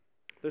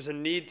There's a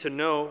need to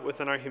know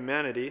within our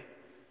humanity.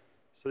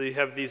 So you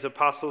have these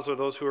apostles or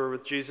those who are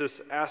with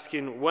Jesus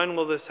asking, when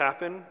will this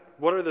happen?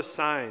 What are the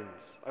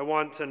signs? I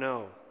want to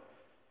know.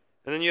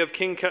 And then you have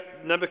King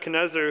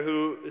Nebuchadnezzar,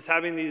 who is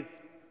having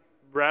these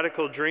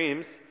radical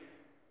dreams,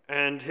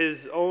 and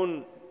his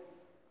own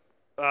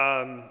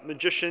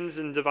magicians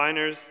and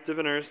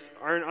diviners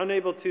are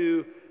unable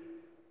to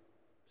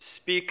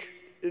speak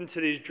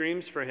into these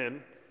dreams for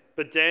him,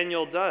 but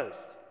Daniel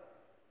does.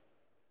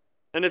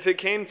 And if it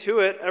came to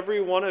it,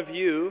 every one of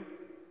you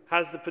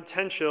has the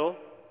potential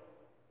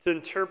to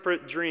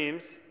interpret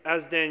dreams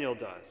as Daniel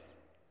does.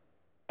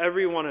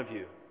 Every one of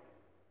you.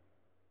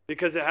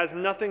 Because it has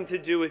nothing to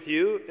do with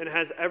you, and it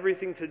has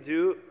everything to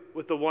do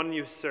with the one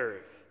you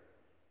serve.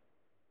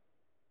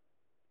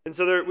 And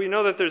so we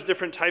know that there's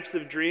different types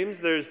of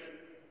dreams. There's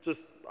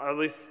just, at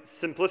least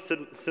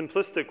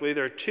simplistically,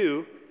 there are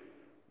two.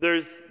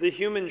 There's the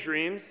human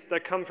dreams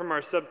that come from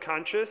our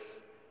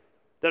subconscious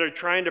that are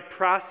trying to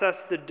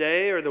process the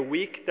day or the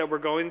week that we're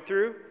going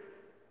through.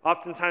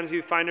 Oftentimes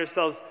we find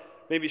ourselves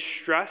maybe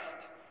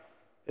stressed,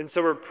 and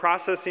so we're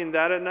processing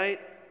that at night.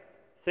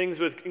 Things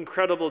with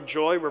incredible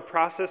joy we're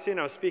processing.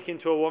 I was speaking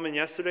to a woman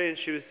yesterday, and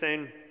she was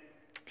saying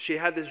she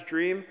had this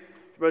dream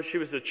when she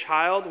was a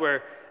child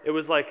where it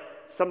was like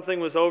something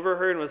was over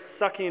her and was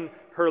sucking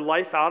her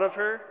life out of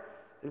her.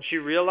 And she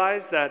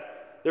realized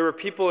that there were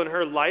people in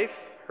her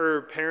life,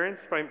 her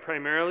parents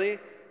primarily,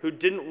 who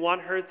didn't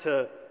want her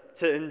to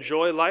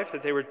enjoy life,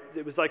 that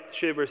it was like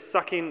they were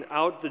sucking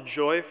out the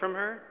joy from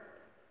her.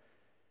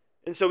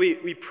 And so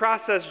we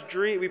process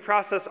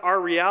our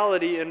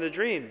reality in the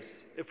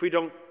dreams if we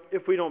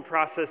don't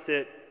process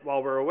it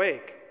while we're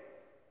awake,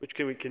 which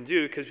we can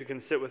do because we can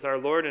sit with our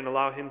Lord and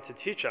allow him to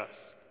teach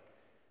us.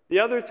 The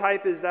other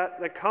type is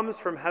that comes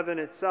from heaven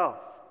itself,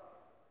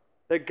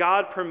 that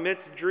God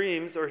permits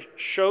dreams or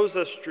shows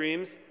us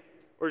dreams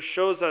or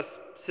shows us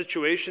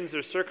situations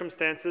or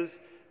circumstances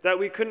that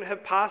we couldn't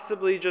have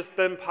possibly just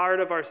been part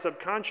of our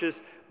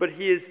subconscious, but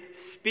he is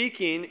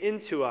speaking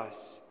into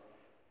us.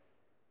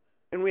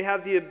 And we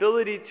have the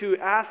ability to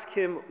ask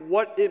him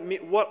what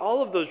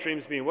all of those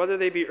dreams mean, whether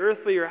they be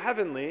earthly or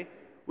heavenly.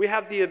 We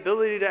have the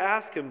ability to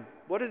ask him,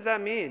 what does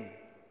that mean?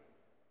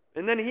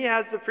 And then he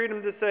has the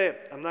freedom to say,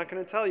 I'm not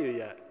going to tell you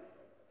yet.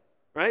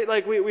 Right?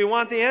 Like we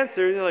want the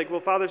answer. You're like, well,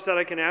 Father said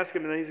I can ask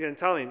him and then he's going to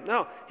tell me.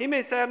 No, he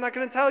may say, I'm not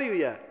going to tell you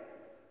yet.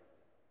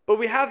 But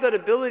we have that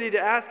ability to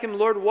ask him,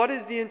 Lord, what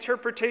is the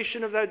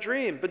interpretation of that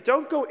dream? But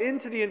don't go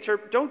into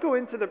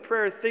the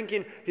prayer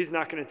thinking he's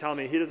not going to tell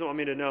me. He doesn't want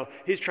me to know.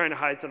 He's trying to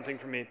hide something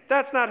from me.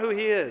 That's not who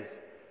he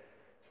is.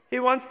 He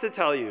wants to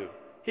tell you.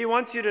 He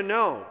wants you to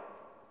know.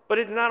 But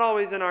it's not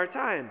always in our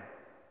time.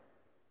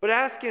 But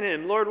asking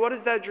him, Lord, what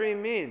does that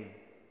dream mean?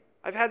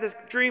 I've had this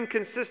dream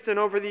consistent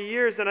over the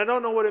years and I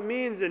don't know what it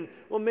means. And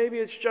well, maybe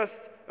it's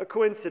just a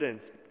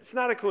coincidence. It's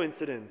not a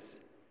coincidence.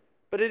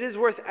 But it is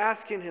worth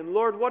asking him,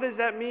 Lord, what does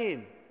that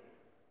mean?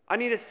 I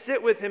need to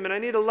sit with him and I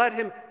need to let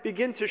him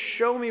begin to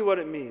show me what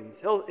it means.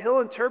 He'll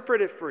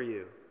interpret it for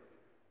you.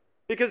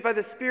 Because by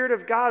the Spirit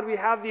of God, we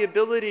have the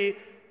ability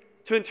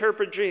to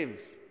interpret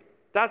dreams.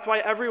 That's why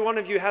every one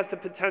of you has the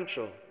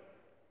potential.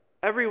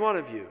 Every one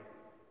of you.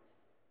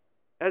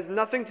 It has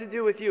nothing to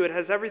do with you. It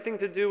has everything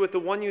to do with the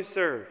one you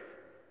serve.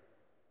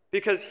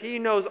 Because he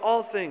knows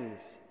all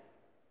things.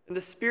 And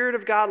the Spirit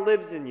of God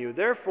lives in you.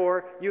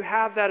 Therefore, you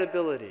have that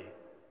ability.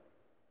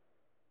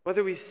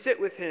 Whether we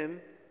sit with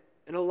him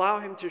and allow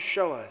him to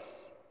show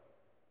us,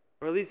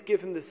 or at least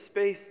give him the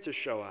space to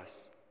show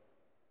us,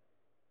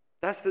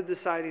 that's the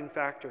deciding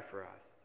factor for us.